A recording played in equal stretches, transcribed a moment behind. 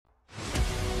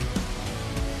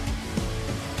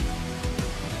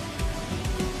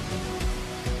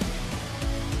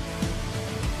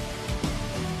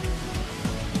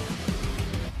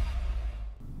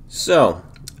So,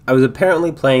 I was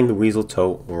apparently playing the Weasel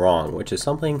Toe wrong, which is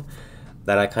something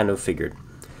that I kind of figured.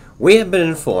 We have been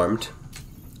informed,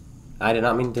 I did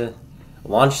not mean to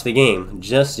launch the game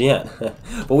just yet,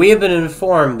 but we have been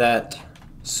informed that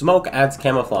smoke adds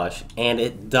camouflage, and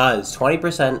it does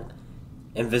 20%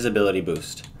 invisibility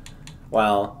boost,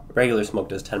 while regular smoke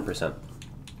does 10%.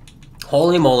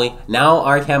 Holy moly, now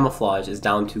our camouflage is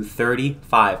down to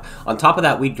 35. On top of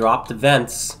that, we dropped the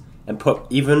vents and put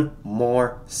even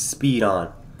more speed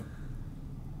on.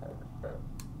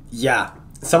 Yeah.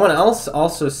 Someone else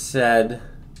also said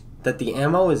that the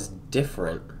ammo is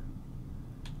different.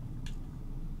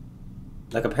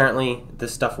 Like, apparently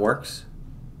this stuff works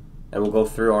and will go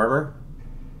through armor.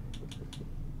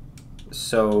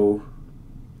 So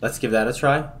let's give that a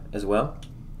try as well.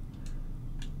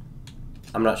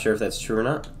 I'm not sure if that's true or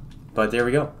not, but there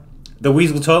we go. The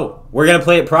Weasel Toe. We're gonna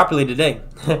play it properly today.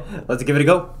 Let's give it a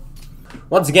go.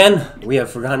 Once again, we have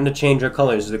forgotten to change our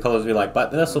colors to the colors we like,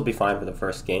 but this will be fine for the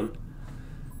first game.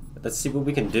 Let's see what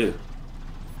we can do.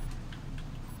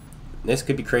 This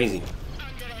could be crazy.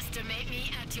 Underestimate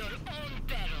me at your own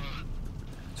peril.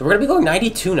 So we're gonna be going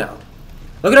 92 now.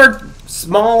 Look at our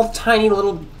small, tiny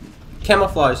little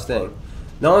camouflage thing.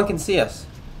 No one can see us.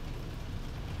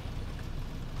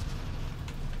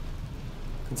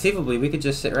 Conceivably, we could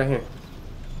just sit right here.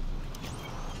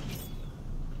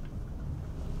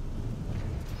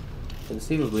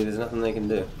 Conceivably, there's nothing they can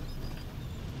do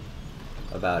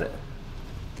about it.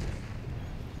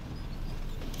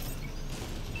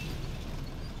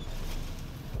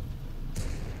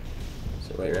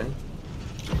 So wait, ready?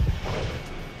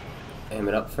 Aim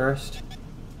it up first,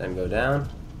 then go down.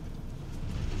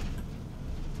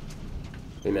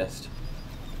 We missed.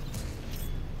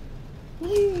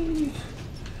 Whee!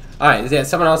 Alright, yeah,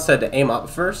 someone else said to aim up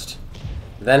first,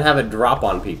 then have it drop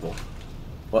on people.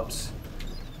 Whoops.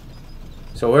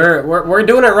 So we're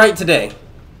doing it right today.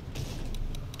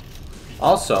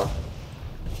 Also,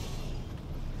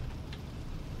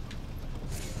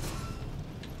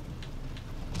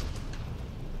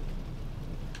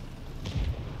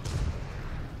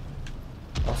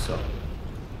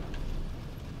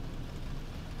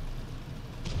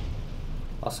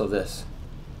 this.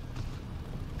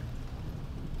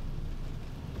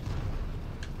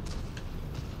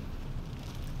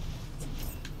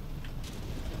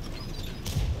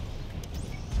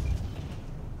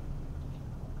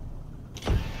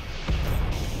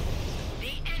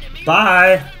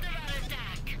 Bye.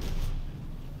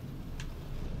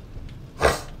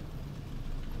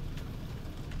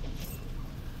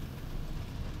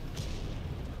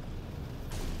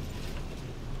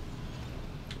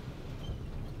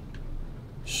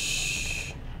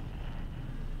 Shh.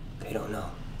 They don't know.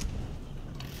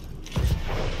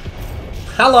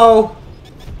 Hello.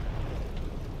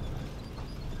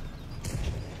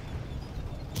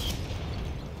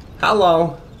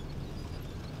 Hello.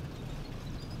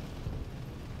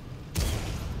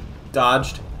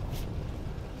 Dodged.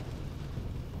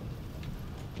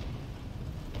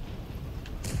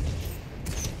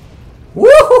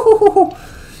 Woo!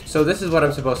 So this is what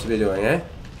I'm supposed to be doing, eh?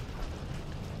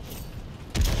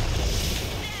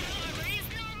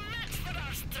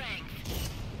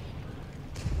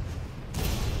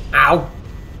 Ow!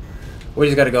 We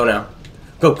just gotta go now.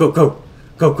 Go, go, go!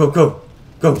 Go, go, go!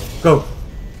 Go, go!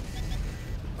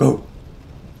 Go!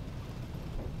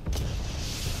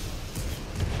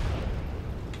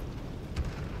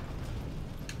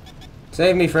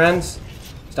 Save me, friends.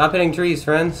 Stop hitting trees,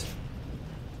 friends.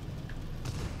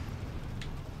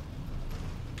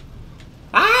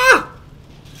 Ah!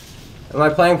 Am I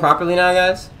playing properly now,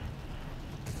 guys?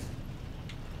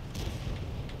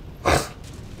 We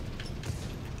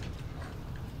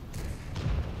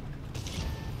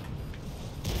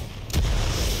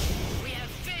have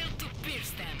failed to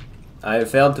pierce them. I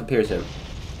have failed to pierce him.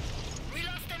 We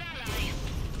lost an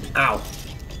ally. Ow.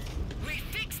 We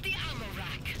fixed the ammo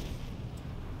rack.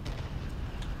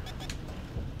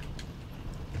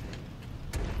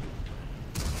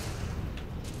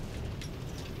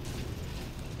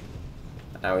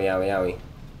 Owie, owie, owie.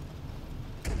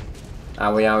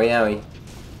 Owie, owie, owie.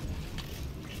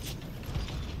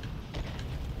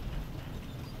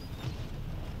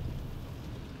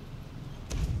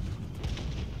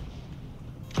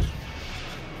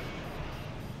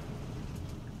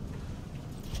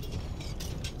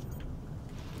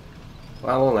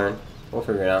 Well, we'll learn. We'll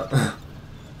figure it out.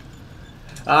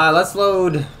 Let's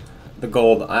load the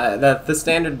gold. The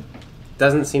standard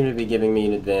doesn't seem to be giving me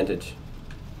an advantage.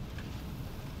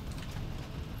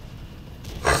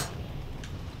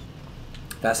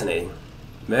 Fascinating.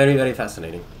 Very, very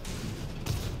fascinating.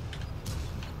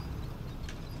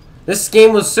 This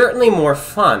game was certainly more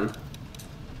fun.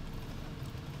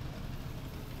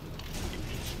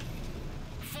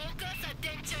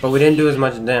 But we didn't do as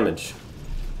much damage.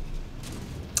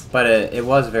 But it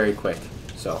was very quick,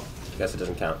 so I guess it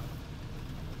doesn't count.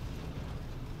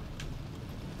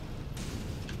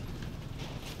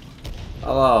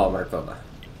 Hello, Markova.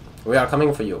 We are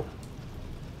coming for you.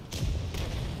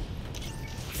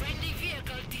 Friendly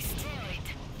vehicle destroyed.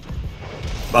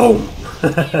 Boom!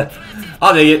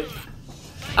 I'll take it.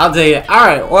 I'll take it.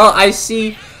 Alright, well, I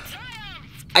see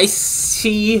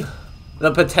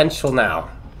the potential now.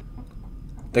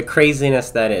 The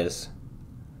craziness that is.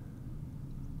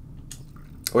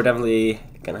 We're definitely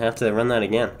gonna have to run that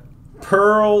again.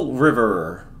 Pearl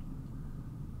River.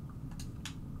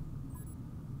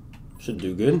 Should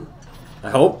do good.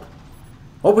 I hope.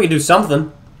 Hope we can do something.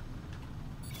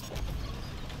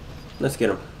 Let's get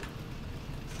him.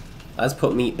 Let's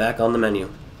put meat back on the menu.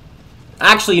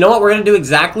 Actually, you know what? We're gonna do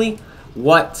exactly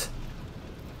what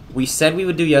we said we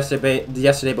would do yesterday,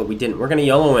 but we didn't. We're gonna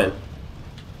YOLO in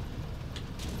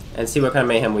and see what kind of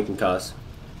mayhem we can cause.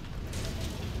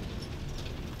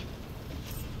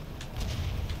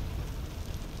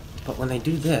 But when they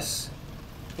do this,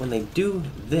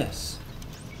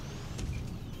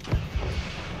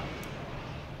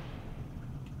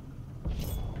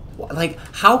 like,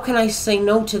 how can I say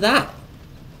no to that?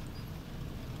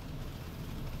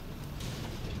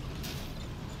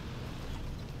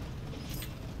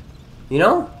 You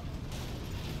know?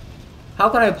 How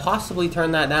could I possibly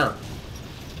turn that down?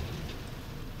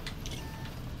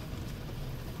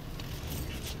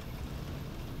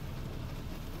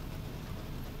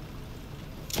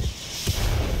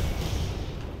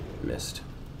 Missed.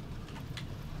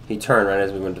 He turned right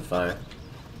as we went to fire.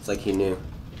 It's like he knew.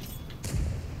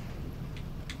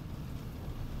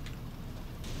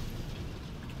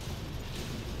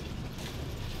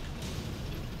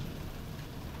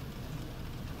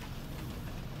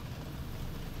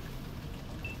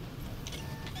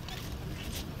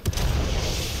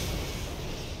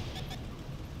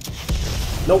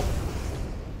 Nope.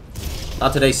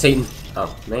 Not today, Satan.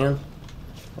 Oh, man.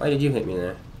 Why did you hit me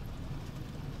there?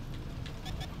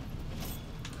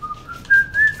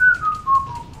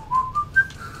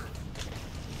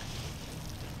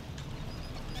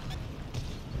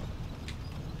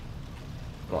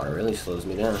 Water really slows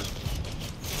me down.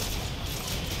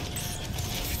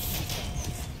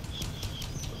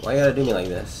 Why you gotta do me like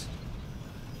this?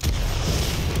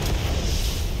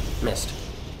 Missed.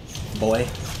 Boy.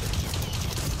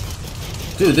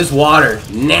 Dude, this water,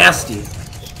 nasty.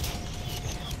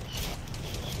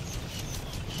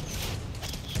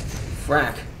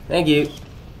 Frack. Thank you.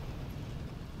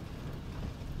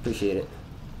 Appreciate it.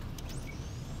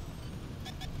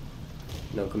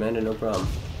 No commander, no problem.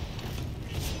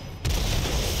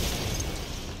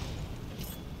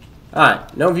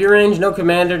 Alright, no view range, no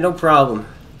commander, no problem.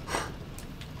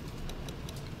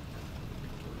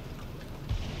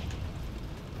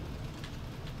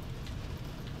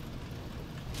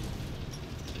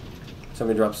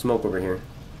 Somebody dropped smoke over here.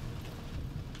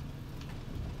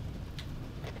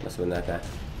 Must have been that guy.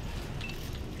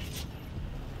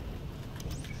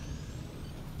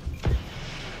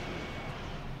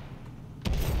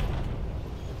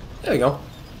 There we go.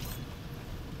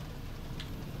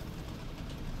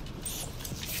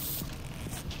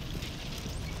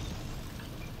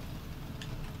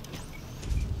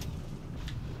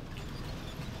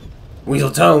 Weasel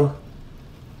toe.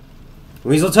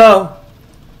 Weasel toe.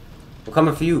 We're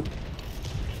coming for you.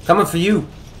 Coming for you.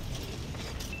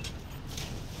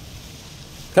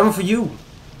 Coming for you.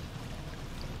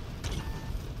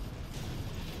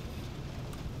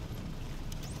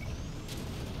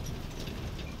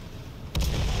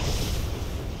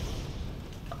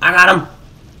 I got him.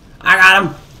 I got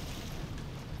him.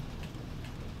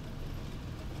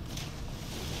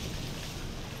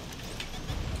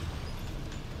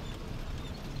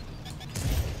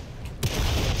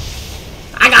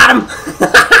 I got him.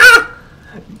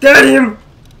 Get him.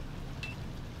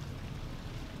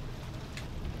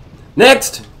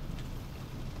 Next.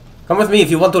 Come with me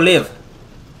if you want to live.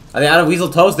 Are they out of weasel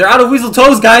toes? They're out of weasel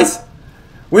toes, guys.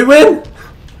 We win.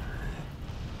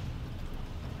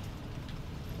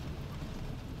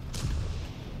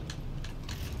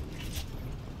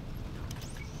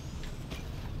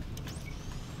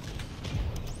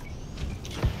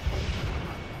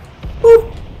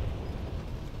 Boop.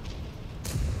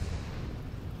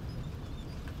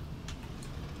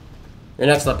 Your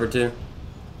next leopard too.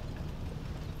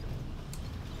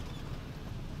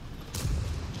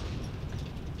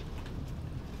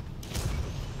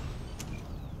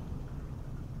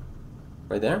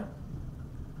 Right there?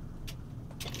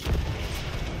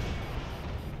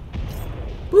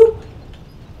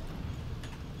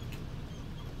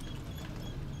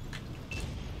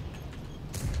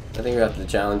 I think we go after the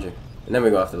Challenger. And then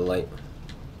we go after the Light.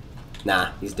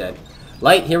 Nah, he's dead.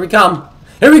 Light, here we come!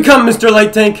 Here we come, Mr.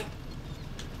 Light Tank!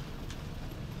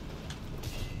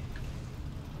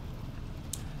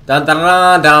 Dun dun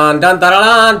dun dun dun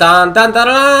dun dun dun dun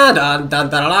dun dun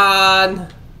dun dun.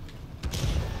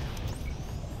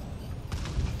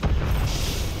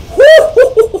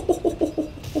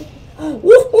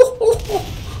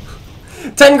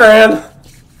 10 grand!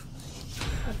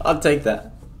 I'll take that.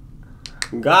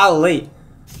 Golly.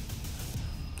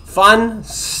 Fun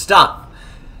stuff.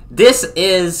 This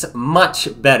is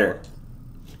much better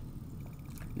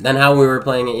than how we were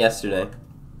playing it yesterday.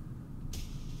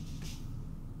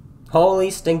 Holy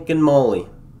stinking moly.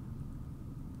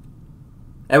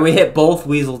 And we hit both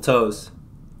weasel toes.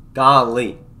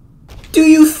 Golly. Do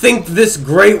you think this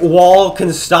great wall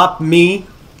can stop me?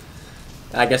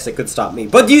 I guess it could stop me.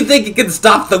 But do you think it can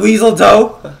stop the weasel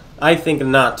toe? I think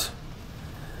not.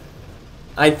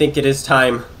 I think it is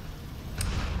time.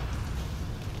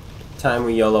 Time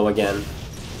we YOLO again.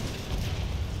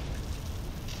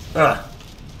 Ugh.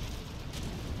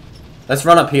 Let's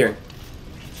run up here.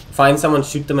 Find someone,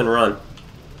 shoot them, and run.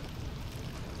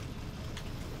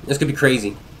 This could be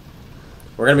crazy.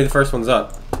 We're gonna be the first ones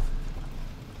up.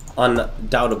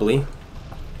 Undoubtedly.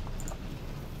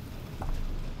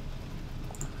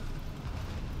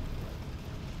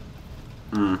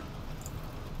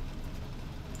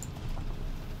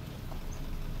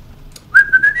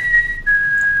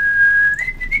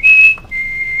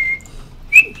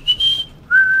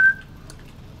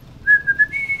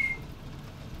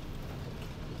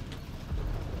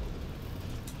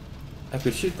 I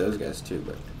could shoot those guys too,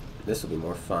 but this will be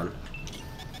more fun.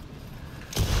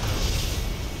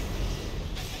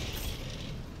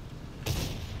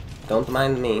 Don't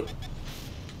mind me.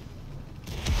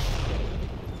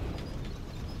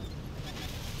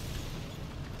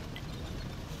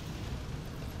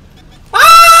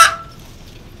 Ah!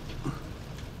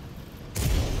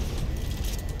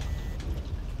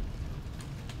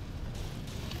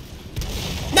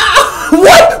 No!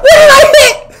 What? What did I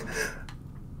hit?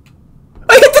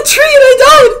 I hit the tree and I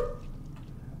died!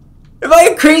 Am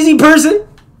I a crazy person?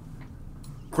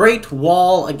 Great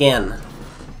wall again.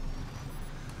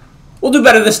 We'll do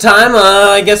better this time.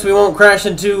 I guess we won't crash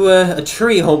into a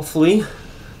tree, hopefully.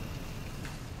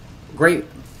 Great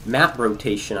map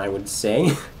rotation, I would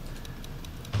say.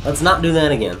 Let's not do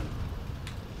that again.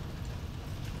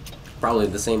 Probably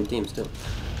the same teams, too.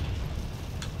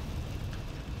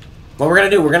 What we're gonna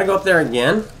do, we're gonna go up there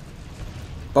again.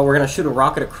 But we're gonna shoot a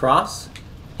rocket across,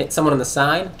 hit someone on the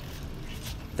side,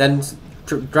 then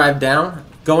drive down,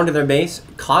 go into their base,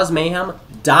 cause mayhem,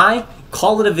 die,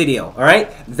 call it a video, alright?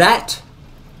 That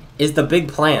is the big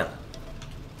plan.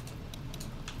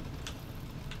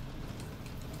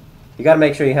 You gotta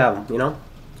make sure you have them, you know?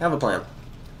 Have a plan.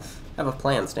 Have a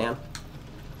plan, Stan.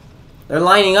 They're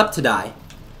lining up to die.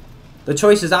 The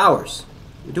choice is ours.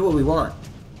 We do what we want.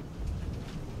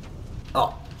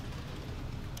 Oh.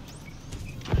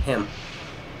 Him.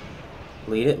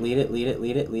 Lead it, lead it, lead it,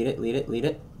 lead it, lead it, lead it, lead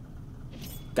it.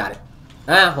 Got it.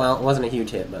 Ah, well, it wasn't a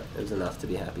huge hit, but it was enough to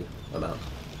be happy about.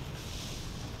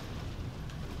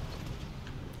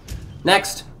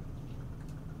 Next!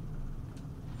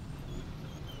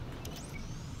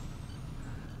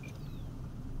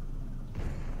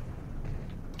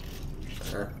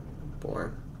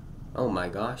 Boring. Oh my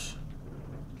gosh.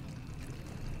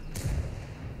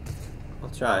 I'll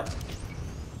try.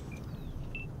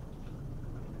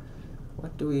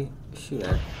 What do we shoot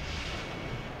at?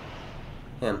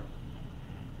 Him.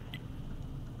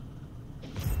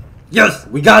 Yes!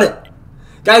 We got it!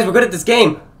 Guys, we're good at this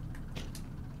game!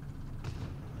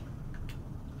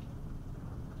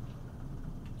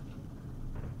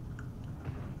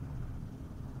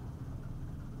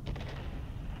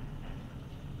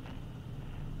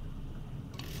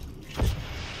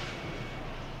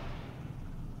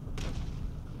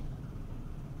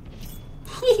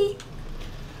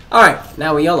 Alright,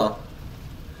 now we YOLO.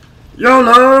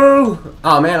 YOLO!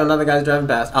 Oh man, another guy's driving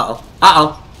past. Uh-oh.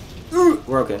 Uh-oh.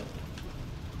 We're okay.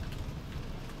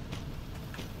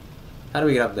 How do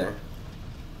we get up there?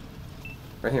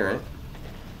 Right here, right?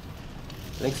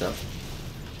 I think so.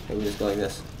 Maybe we just go like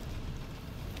this.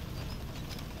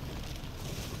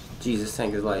 Jesus,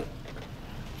 tank is light.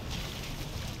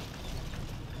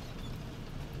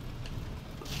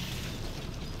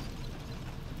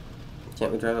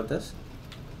 Can't we drive up this?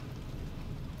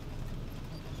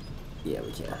 Yeah,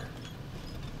 we can.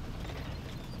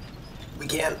 We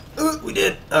can. Ooh, we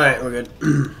did. Alright, we're good.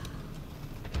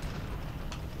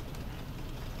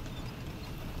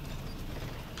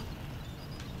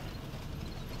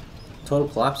 Total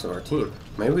collapse of our team.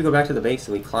 Maybe we go back to the base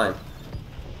and we climb.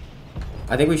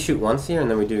 I think we shoot once here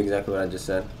and then we do exactly what I just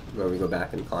said. Where we go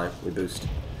back and climb. We boost.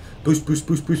 Boost, boost,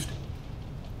 boost, boost.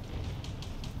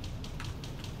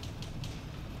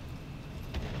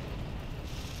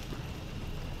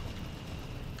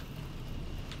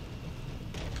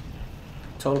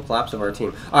 Total collapse of our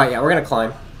team. Alright, yeah, we're gonna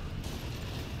climb.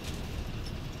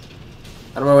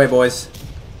 Out of my way, boys.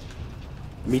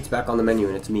 Meat's back on the menu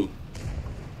and it's me.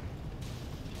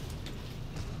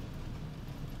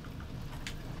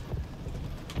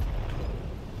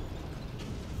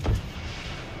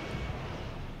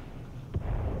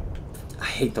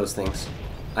 I hate those things.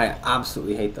 I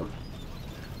absolutely hate them.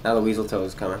 Now the weasel toe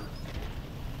is coming.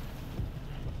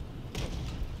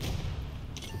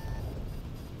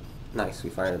 Nice,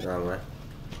 we fired it the wrong way.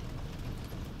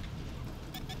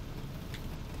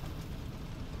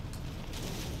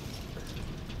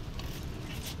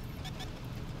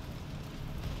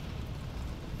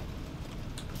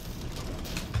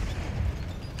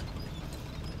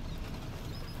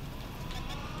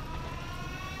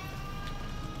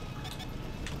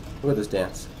 Look at this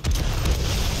dance.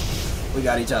 We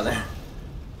got each other.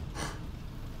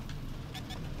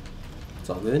 It's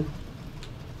all good.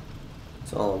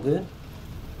 It's all good.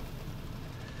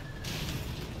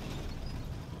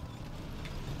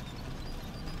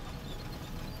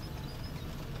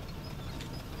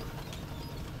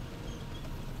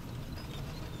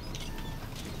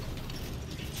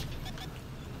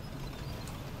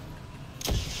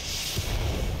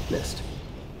 Missed.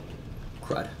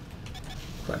 Crud.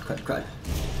 Crud, crud, crud.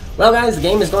 Well, guys, the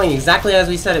game is going exactly as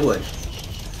we said it would.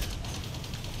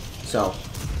 So,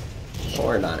 don't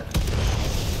worry about it.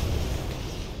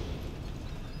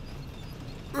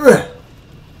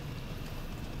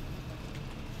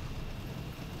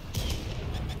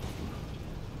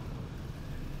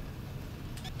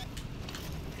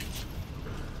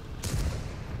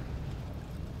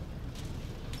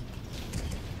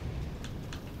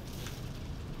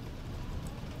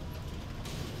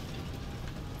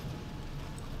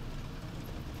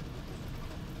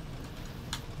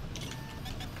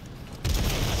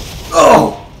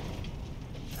 Oh!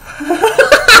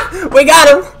 We got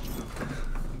him!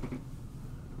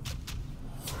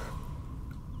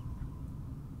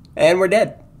 And we're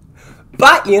dead.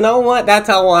 But you know what? That's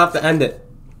how we'll have to end it.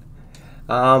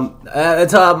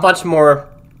 It's a much more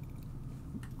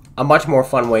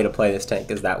fun way to play this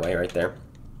tank is that way right there.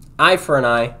 Eye for an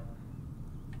eye.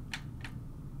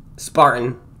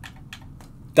 Spartan.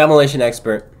 Demolition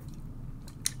expert.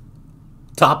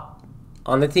 Top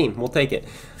on the team. We'll take it.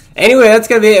 Anyway, that's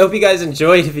going to be it. I hope you guys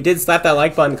enjoyed. If you did, slap that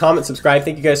like button, comment, subscribe.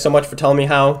 Thank you guys so much for telling me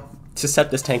how to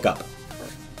set this tank up.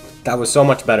 That was so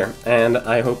much better. And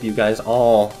I hope you guys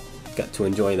all got to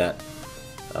enjoy that.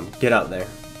 Get out there.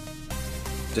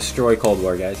 Destroy Cold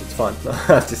War, guys. It's fun.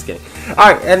 Just kidding.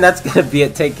 Alright, and that's going to be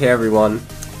it. Take care, everyone.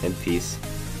 And peace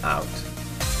out.